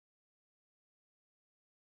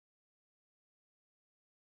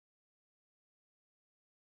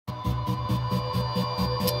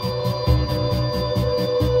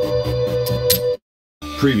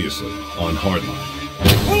Previously on Hardline.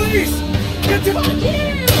 Police! Get to... Fuck you!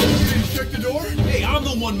 Did you check the door? Hey, I'm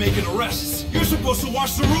the one making arrests. You're supposed to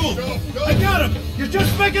watch the room. Go. I got him. You're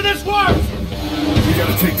just making this worse. We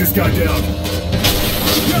gotta take this guy down.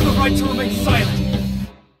 You have the right to remain silent.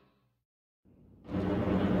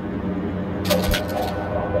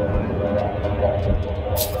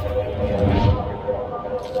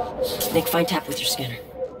 Nick, find Tap with your scanner.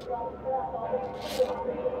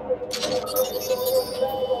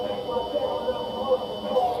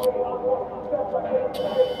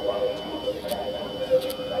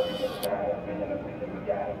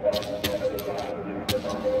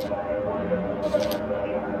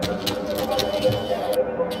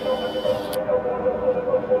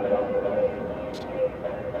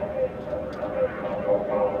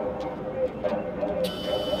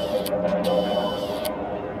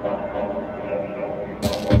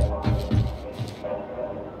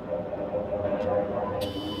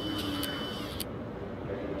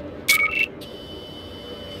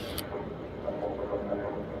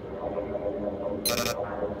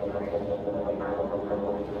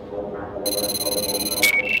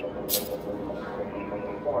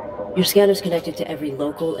 Your scanner's connected to every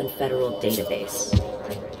local and federal database.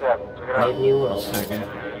 Brave new world, partner.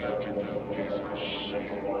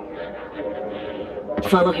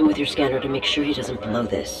 Follow him with your scanner to make sure he doesn't blow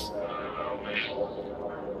this.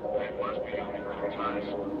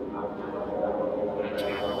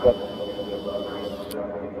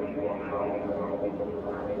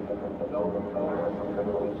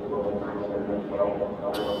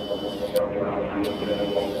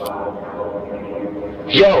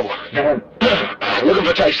 Yo, man, looking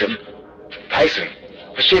for Tyson. Tyson?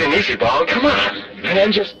 This ain't an easy ball. Come on,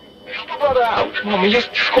 man, just help a brother out. Come on, man,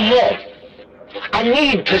 just come on. I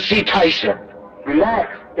need to see Tyson.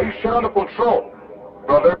 Relax. Get shit under control,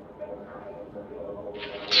 brother.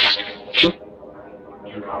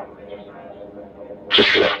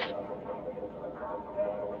 Just left.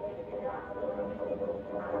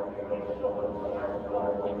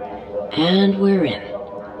 And we're in.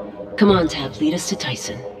 Come on, Tab, lead us to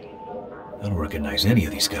Tyson. I don't recognize any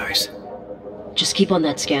of these guys. Just keep on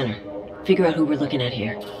that scanner. Figure out who we're looking at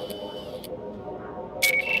here.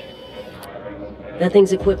 That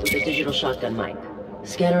thing's equipped with a digital shotgun mic.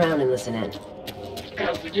 Scan around and listen in.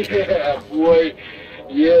 Yeah, boy.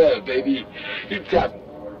 Yeah, baby. Tap.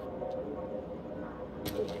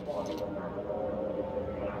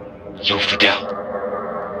 Yo, Fidel.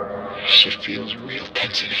 Shit feels real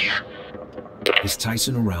tense in here. Is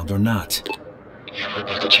Tyson around or not? Yeah, we're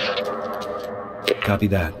about to chat. Copy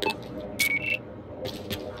that.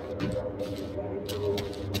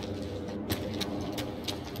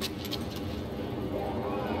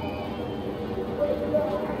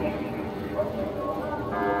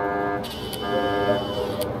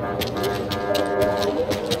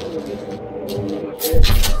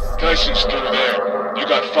 Tyson's still there. You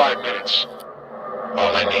got 5 minutes.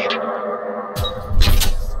 All I need.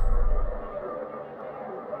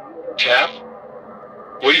 Tap?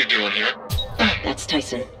 What are you doing here? That's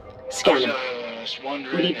Tyson. Scan him.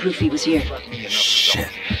 We need proof he was here. Shit.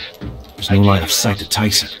 There's no line of sight to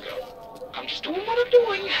Tyson. I'm just doing what I'm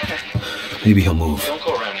doing. Maybe he'll move. Don't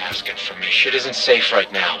go around asking for me. Shit isn't safe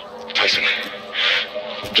right now. Tyson,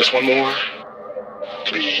 just one more.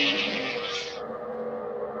 Please.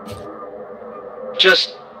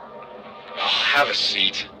 Just have a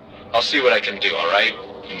seat. I'll see what I can do, all right?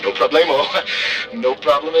 No problemo. No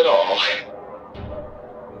problem at all.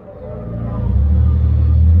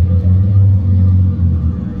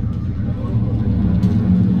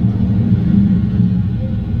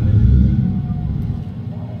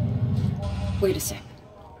 Wait a sec.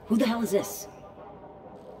 Who the hell is this?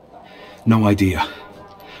 No idea.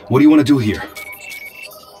 What do you want to do here?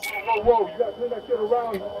 Whoa, you gotta turn that shit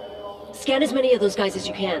around. Scan as many of those guys as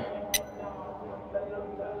you can.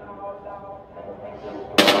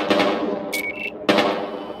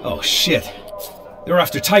 Oh, shit. They're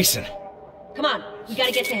after Tyson. Come on, we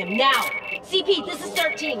gotta get to him now. CP, this is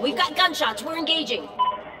 13. We've got gunshots. We're engaging.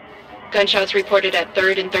 Gunshots reported at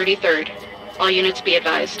 3rd and 33rd. All units be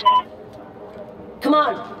advised. Come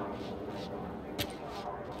on.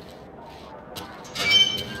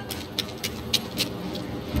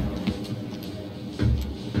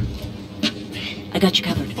 I got you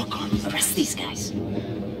covered. Arrest these guys.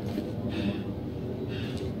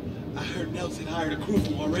 I heard Nelson hired a crew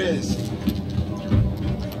from Juarez.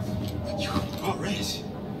 Juarez?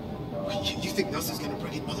 You think Nelson's gonna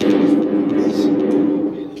bring in motherfuckers from Juarez? In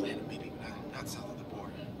Atlanta, maybe, not south of the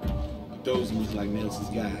border. But those look like Nelson's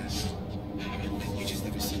guys. You just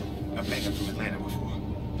never seen a backup from Atlanta before.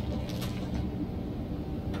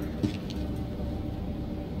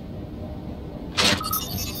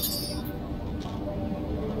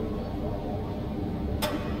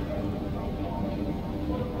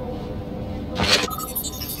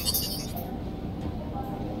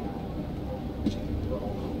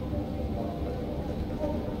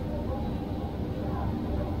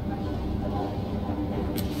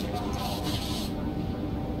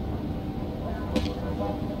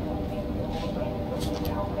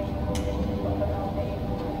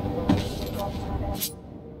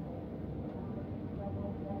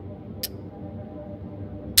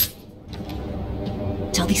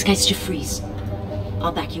 these guys to freeze.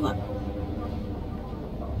 I'll back you up.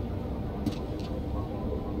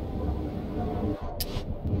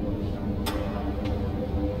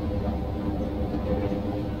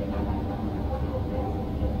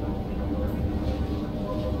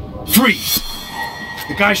 Freeze!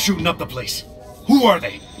 The guys shooting up the place. Who are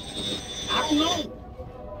they? I don't know.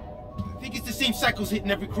 I think it's the same cycles hitting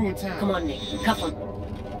every crew in town. Come on, Nick. Cuff him.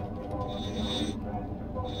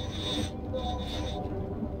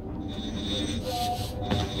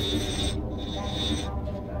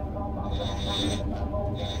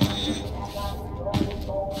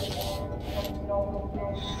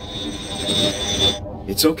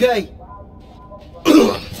 It's okay.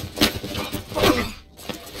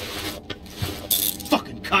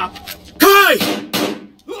 Fucking cop. Kai!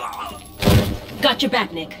 Got your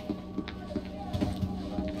back, Nick.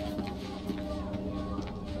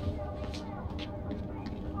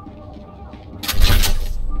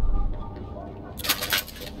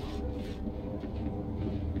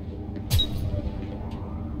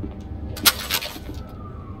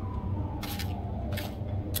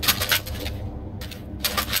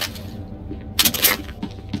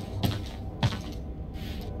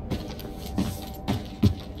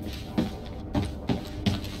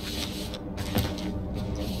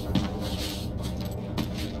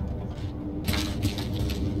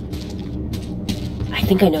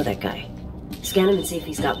 I think I know that guy. Scan him and see if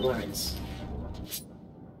he's got warrants.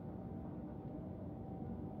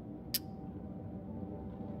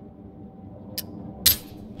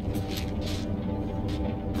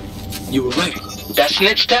 You were right. That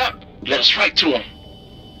snitch tap led us right to him.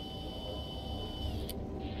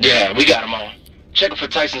 Yeah, we got him on. Checking for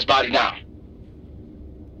Tyson's body now.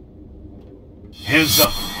 Hands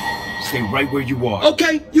up. Stay right where you are.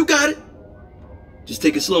 Okay, you got it. Just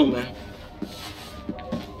take it slow, man.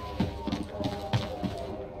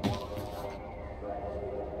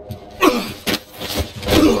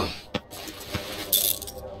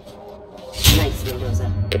 Nice,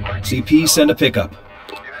 Mendoza. CP, send a pickup.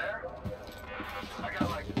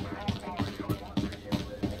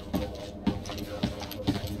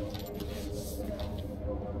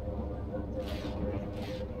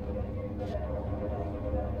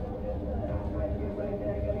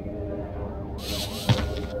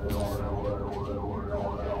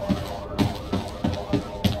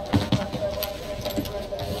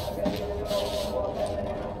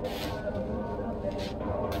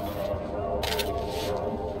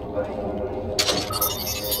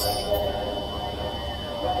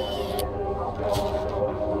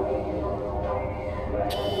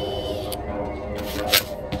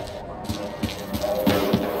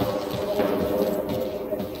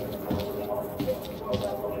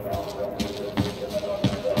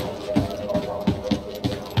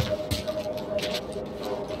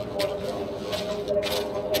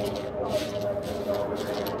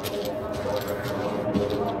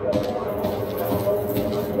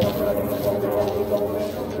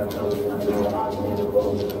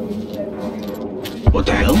 What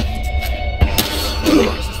the hell?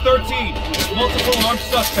 This is 13. Multiple armed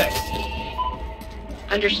suspects.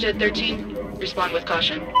 Understood, 13. Respond with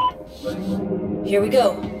caution. Here we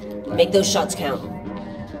go. Make those shots count.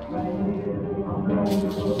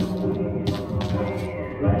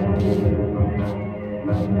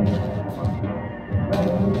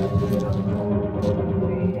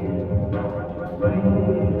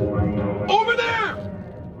 Over there!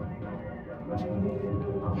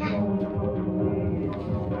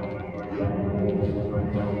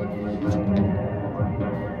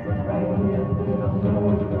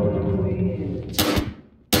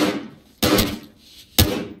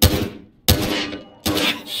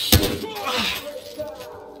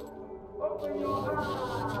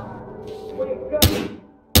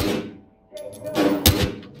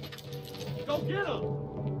 Go get him!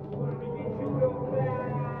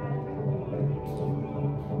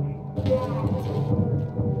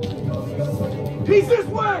 He's this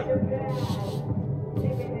way!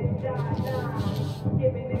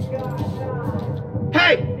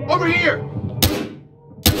 Hey, over here!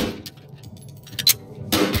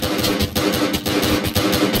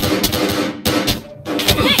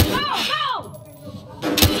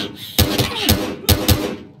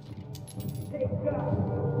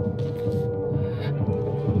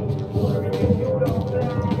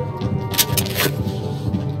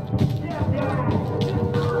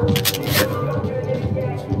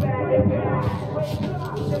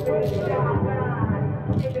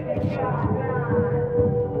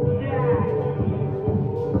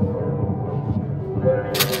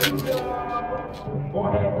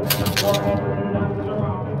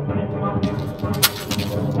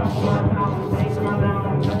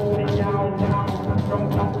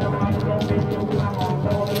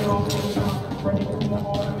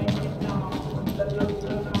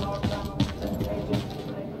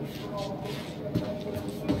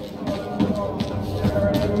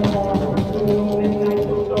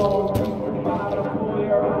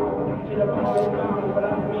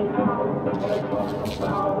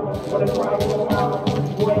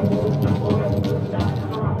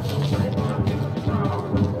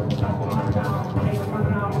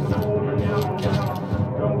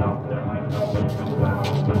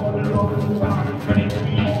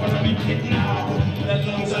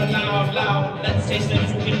 Let's taste that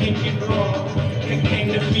you can make it raw. It came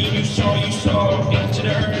to feed you, saw into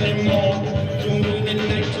the early morn. Don't need the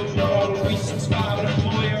night to dawn. 365 and a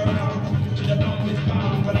boy around. To the bone is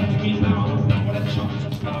bound, but I give me now. When I chunks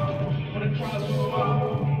are found, when the crowds go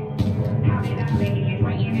out.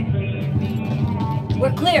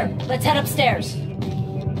 We're clear. Let's head upstairs.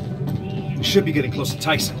 We should be getting close to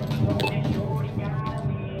Tyson.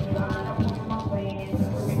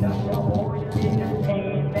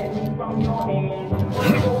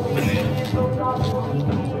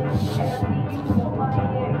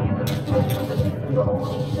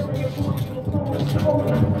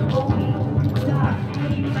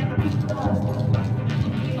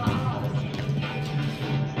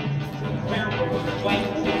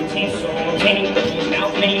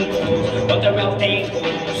 But the route ain't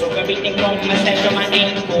cool, so everything wrong, my stash on my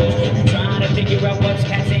ankles. You trying to figure out what's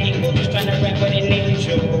cat's angle, just trying to rap with an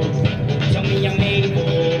angel. Tell me I'm able,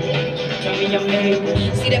 tell me I'm able.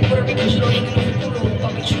 See that Puerto Rican chulo hanging off the culo,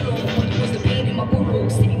 papi chulo. What was the pain in my burro?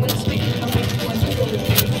 See me when I'm spitting, I'm like one chulo.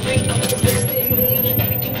 Bring out the best in me,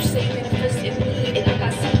 everything you say manifest in me. And I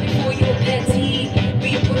got something for you, a petty.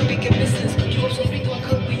 Be a Puerto Rican business, you up so free, I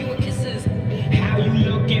cook for you with kisses. How you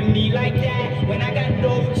look at me like that when I got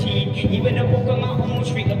no teeth? Even a walk on my own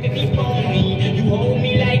street, look at me phony. You hold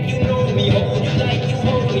me like you know me, hold you like you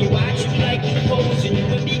hold me, watch you like you pose, and you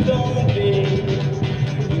and me gone, babe.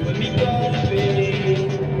 You and me gone,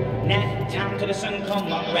 babe. Nap time till the sun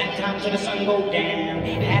come up, rap time till the sun go down.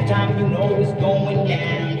 Half time you know it's going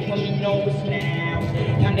down, you and me know it's now.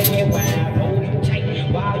 Time to get wild, hold you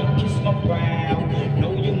tight while you kiss my brow.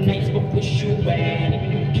 Know you nice but wish you bad, if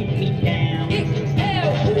you keep me down.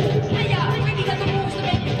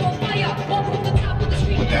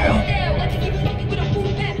 What the hell?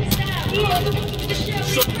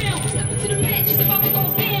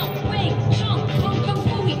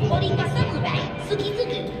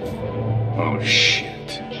 Oh, shit.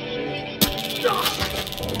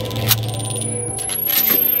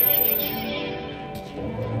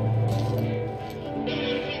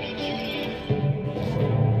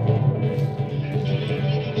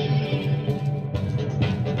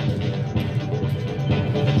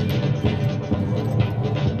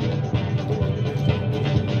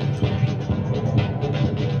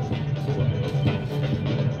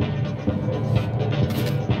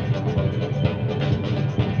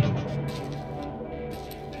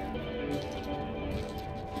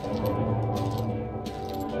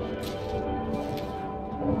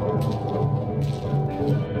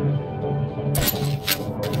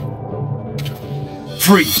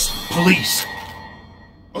 Freeze! Police!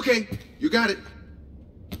 Okay, you got it.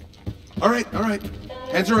 All right.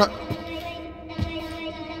 Hands are up.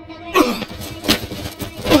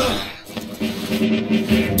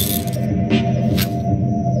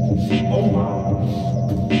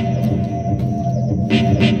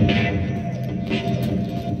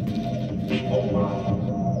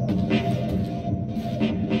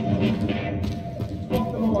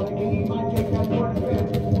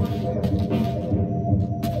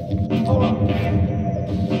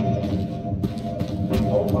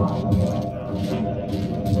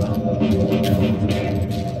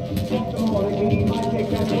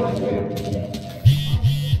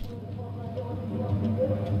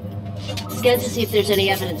 Scan to see if there's any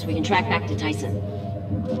evidence we can track back to Tyson.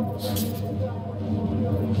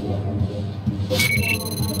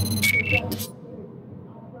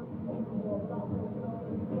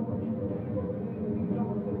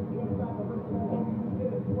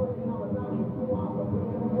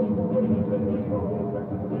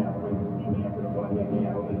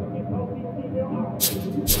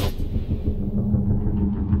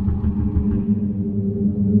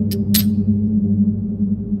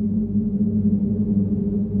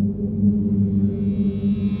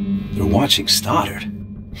 Watching Stoddard.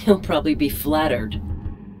 He'll probably be flattered.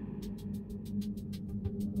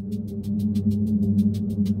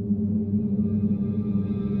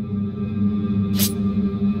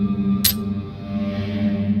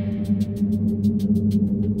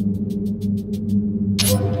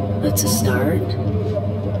 That's a start.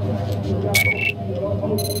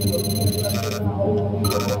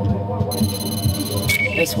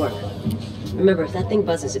 Nice work. Remember, if that thing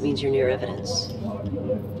buzzes, it means you're near evidence.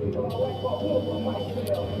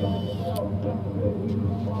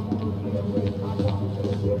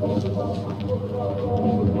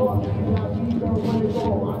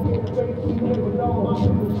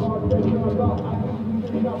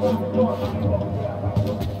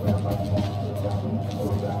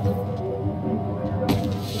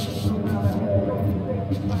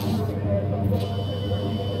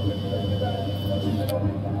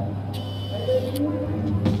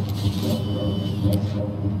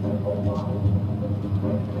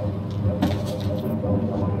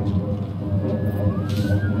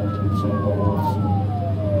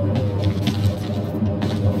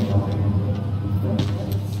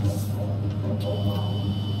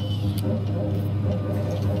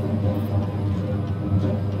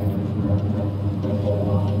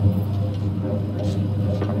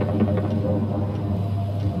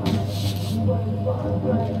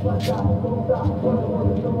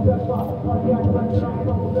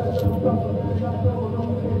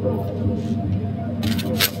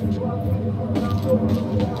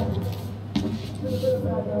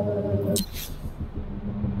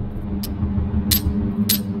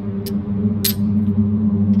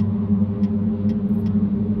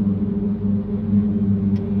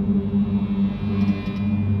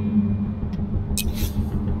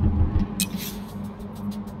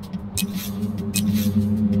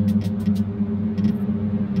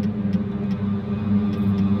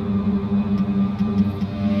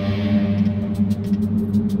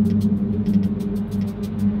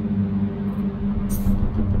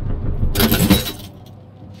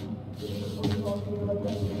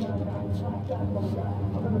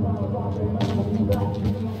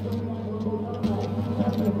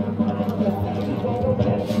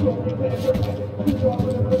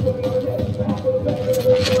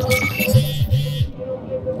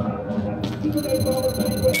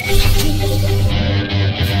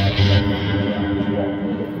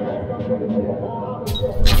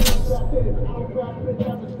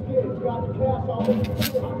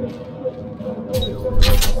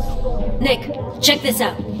 Nick, check this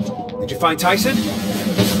out. Did you find Tyson?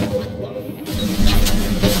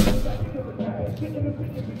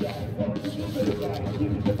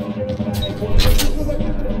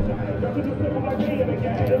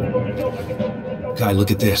 Guy,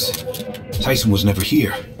 look at this. Tyson was never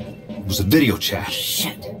here. It was a video chat.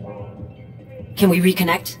 Shit. Can we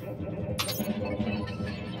reconnect?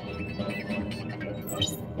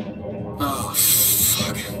 Oh,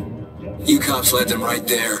 fuck. You cops led them right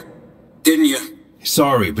there. Didn't you?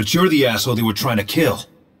 Sorry, but you're the asshole they were trying to kill.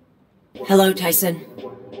 Hello, Tyson.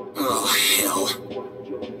 Oh, hell.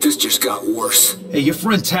 This just got worse. Hey, your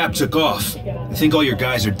friend Tap took off. I think all your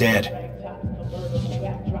guys are dead.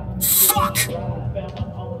 Fuck!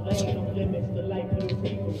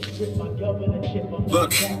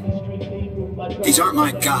 Look, these aren't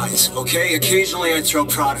my guys, okay? Occasionally I throw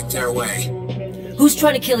product their way. Who's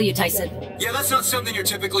trying to kill you, Tyson? Yeah, that's not something you're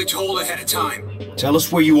typically told ahead of time. Tell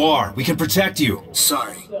us where you are. We can protect you.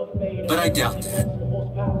 Sorry, but I doubt that.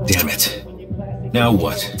 Damn it. Now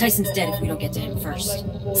what? Tyson's dead if we don't get to him first.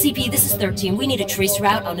 CP, this is 13. We need a trace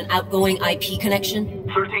route on an outgoing IP connection.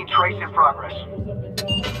 13 trace in progress.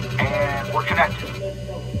 And we're connected.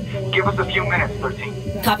 Give us a few minutes,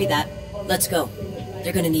 13. Copy that. Let's go.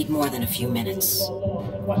 They're gonna need more than a few minutes.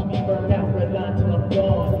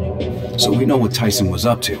 So we know what Tyson was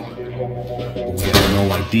up to. But we have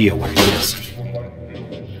no idea where he is.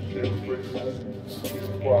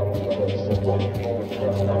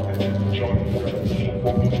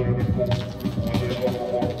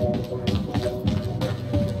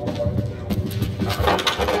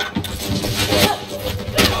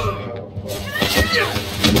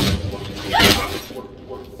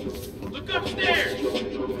 Look upstairs!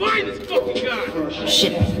 Find this fucking guy!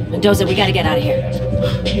 Shit. Mendoza, we gotta get out of here.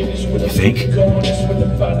 You think?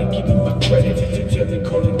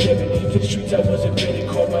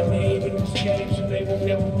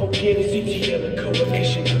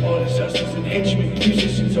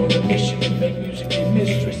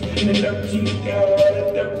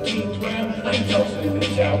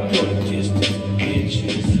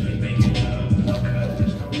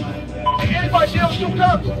 Anybody else who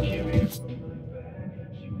comes?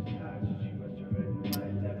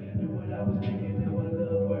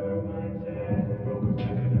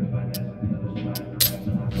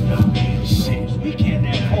 We can't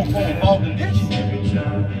have Coco involved in this.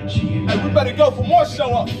 Hey, we better go for more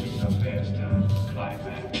show up.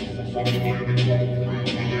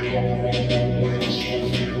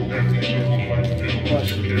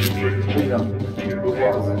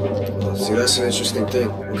 See, that's an interesting thing.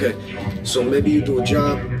 Okay, so maybe you do a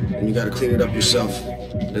job and you gotta clean it up yourself.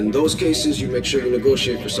 In those cases, you make sure you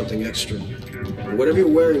negotiate for something extra. And whatever you're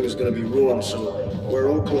wearing is gonna be ruined, so wear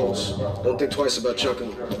old clothes. Don't think twice about chucking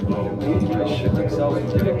them.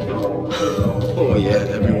 Oh yeah,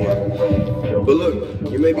 everyone. But look,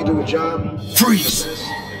 you may be doing a job. Freeze!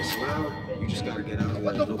 It's loud. You just gotta get out of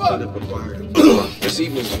there. No cleanup required. This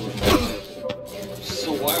evening's work.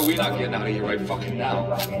 So why are we not getting out of here right fucking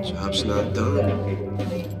now? Job's not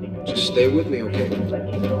done. Just stay with me, okay?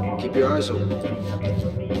 Keep your eyes open. Is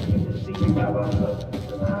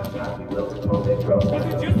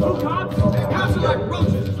it just 2 cops? Cops are like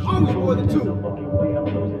roaches. There's always more than 2.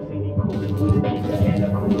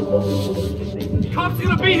 Cops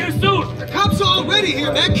gonna be here soon. The cops are already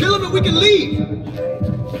here, man. Kill them and we can leave. You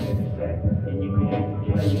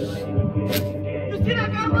see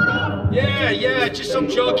that guy run off? Yeah, just some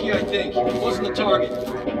junkie, I think. He wasn't the target.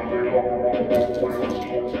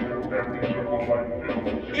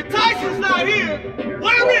 If Tyson's not here,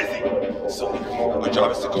 where is he? So, our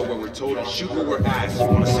job is to go where we're told and shoot where we're asked. You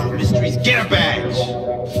wanna solve mysteries? Get a badge!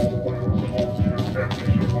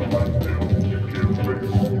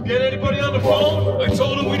 You get anybody on the phone? I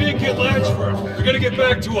told them we didn't get latch first. They're gonna get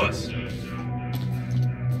back to us.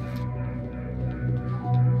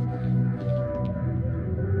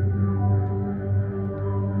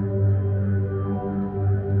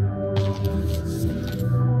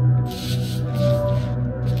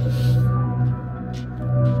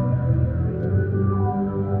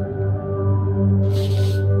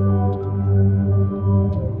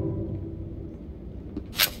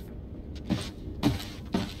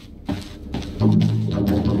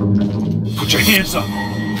 Put your hands up.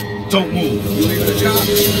 Don't move. You leaving the job?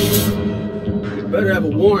 You better have a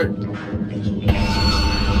warrant.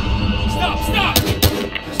 Stop!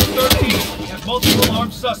 This is 13. We have multiple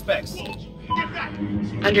armed suspects.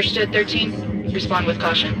 Understood, 13. Respond with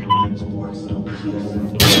caution.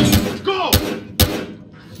 Go!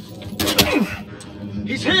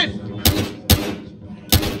 He's hit!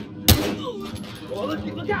 Oh,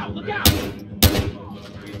 look out!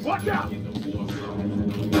 Watch out!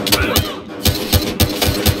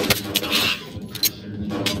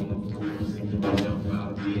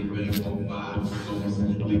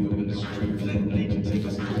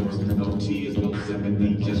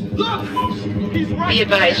 Look! He's right. Be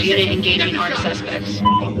advised, unit engaging armed suspects.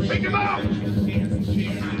 Take him out!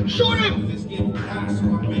 Shoot him!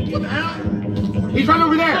 What the hell? He's right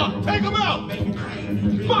over there! Take him out!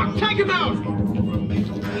 Fuck! Take him out!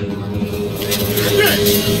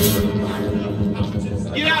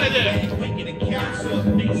 Get out of there!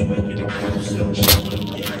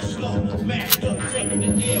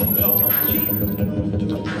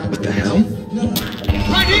 What the hell?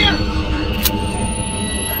 Right here!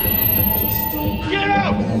 Get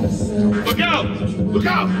out! Look out! Look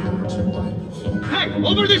out! Hey,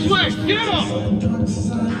 over this way! Get up!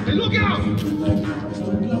 Hey, look out!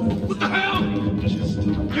 What the hell?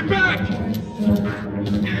 Get back!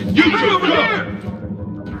 You right over there!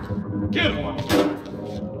 Get him!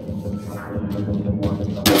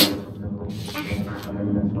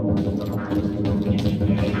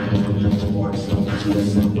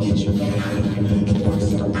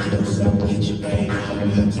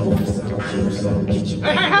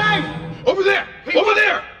 Hey! Over there! Over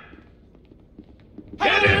there!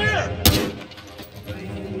 Get in here!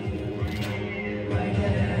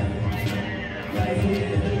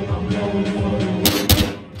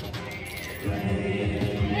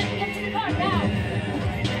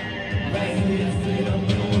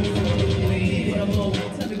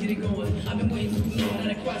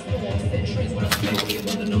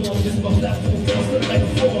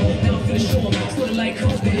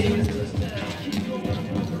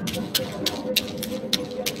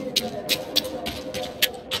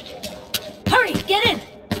 Hurry, get in!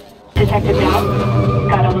 Detective Dow,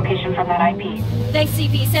 got a location from that IP. Thanks,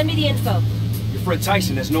 CP. Send me the info. Your friend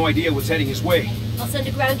Tyson has no idea what's heading his way. I'll send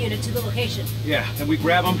a ground unit to the location. Yeah, then we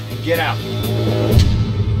grab him and get out.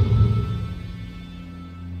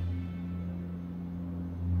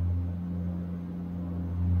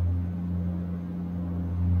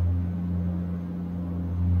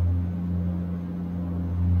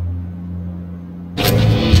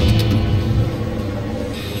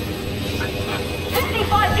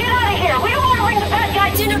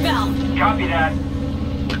 Dinner bell! Copy that.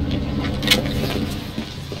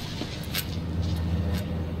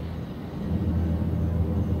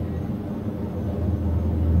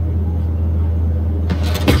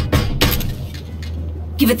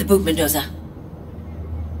 Give it the boot, Mendoza.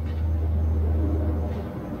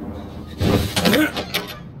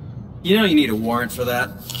 You know you need a warrant for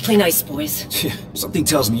that. Play nice, boys. Something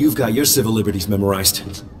tells me you've got your civil liberties memorized.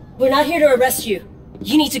 We're not here to arrest you.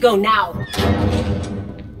 You need to go now.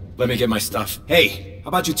 Let me get my stuff. Hey, how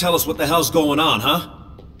about you tell us what the hell's going on, huh?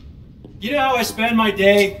 You know how I spend my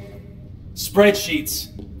day? Spreadsheets.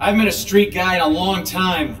 I haven't been a street guy in a long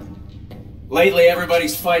time. Lately,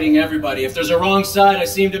 everybody's fighting everybody. If there's a wrong side, I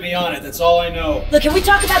seem to be on it. That's all I know. Look, can we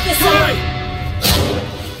talk about this?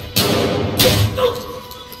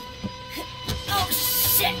 Oh,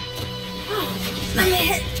 shit! My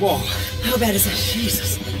head. Whoa. How bad is it?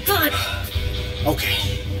 Jesus. God.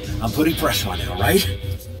 Okay. I'm putting pressure on it, all right?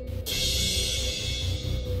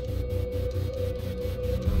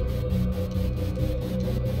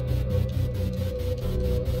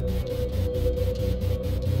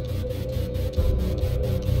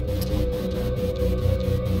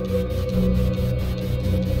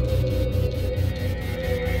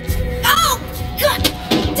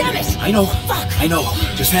 I know. Fuck. I know.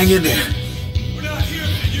 Just hang in there. We're not here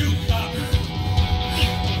for you, Pop.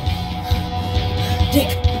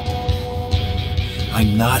 Dick.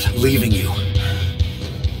 I'm not leaving you.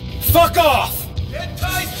 Fuck off! Get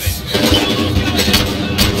Tyson!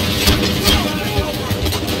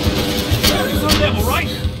 Focus on them, all right?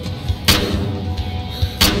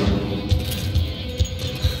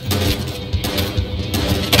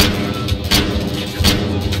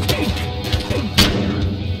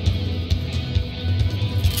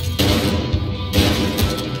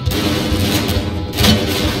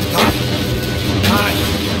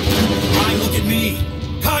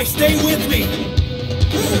 Stay with me!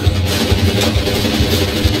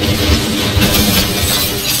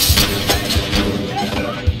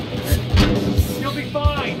 You'll be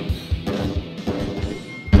fine!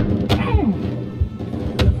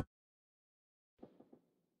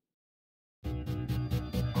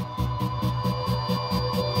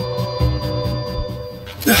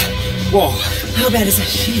 Whoa. How bad is it?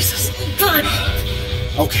 Jesus. God.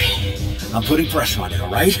 Okay. I'm putting pressure on it, all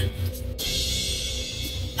right?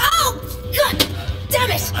 God damn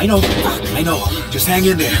it! I know. Fuck. I know. Just hang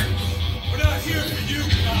in there. We're not here for you,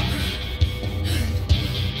 Pop.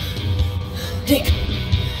 Dick.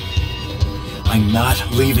 I'm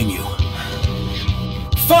not leaving you.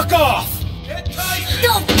 Fuck off! Get Tyson!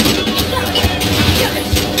 No! Damn it!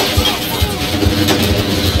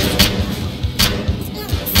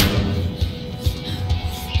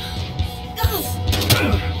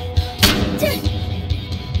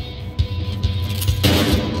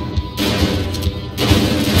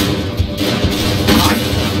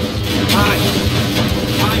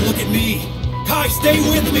 Stay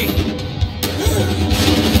with me!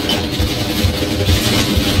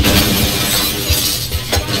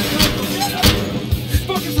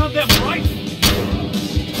 Focus on them, all right?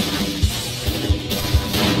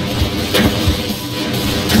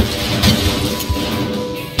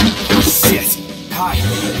 Shit! Kai!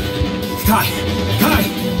 Kai! Kai!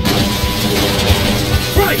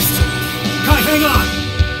 Christ! Kai, hang on!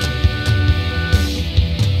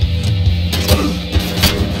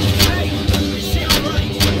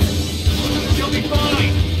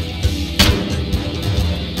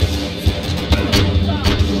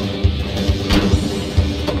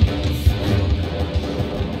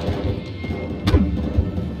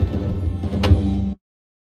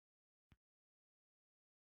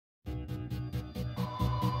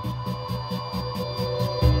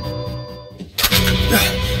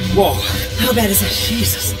 Whoa. How bad is it?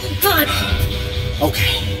 Jesus. God.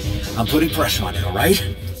 Okay. I'm putting pressure on it, all right?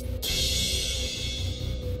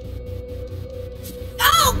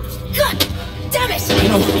 Oh! God damn it! I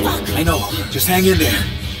know. Fuck. I know. Just hang in there.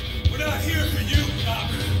 We're not here for you,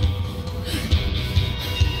 Pop.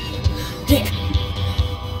 Dick.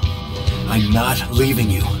 I'm not leaving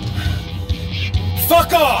you.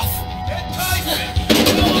 Fuck off! Get Tyson!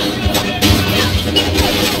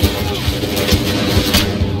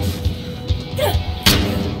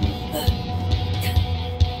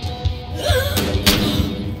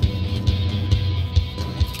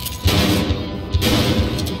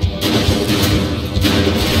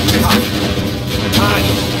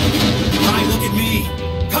 Kai, look at me!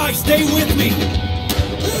 Kai, stay with me!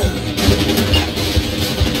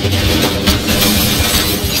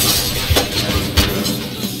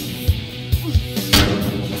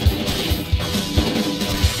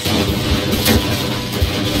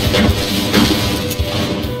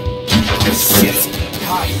 Shit!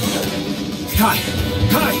 Kai! Kai!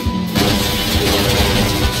 Kai!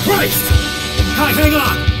 Christ! Kai, hang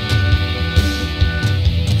on!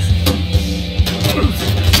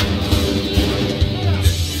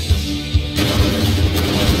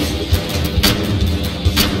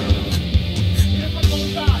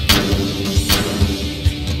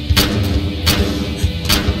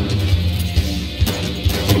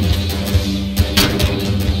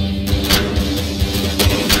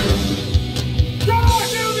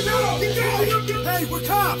 Hey, we're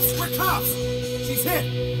cops! We're cops! She's hit!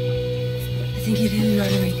 I think you hit an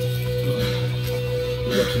artery.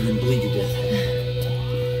 Look, you didn't bleed to death.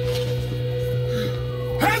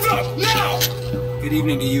 Hands up! Now! Good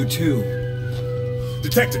evening to you, too.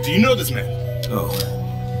 Detective, do you know this man? Oh,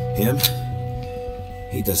 him?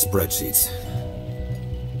 He does spreadsheets.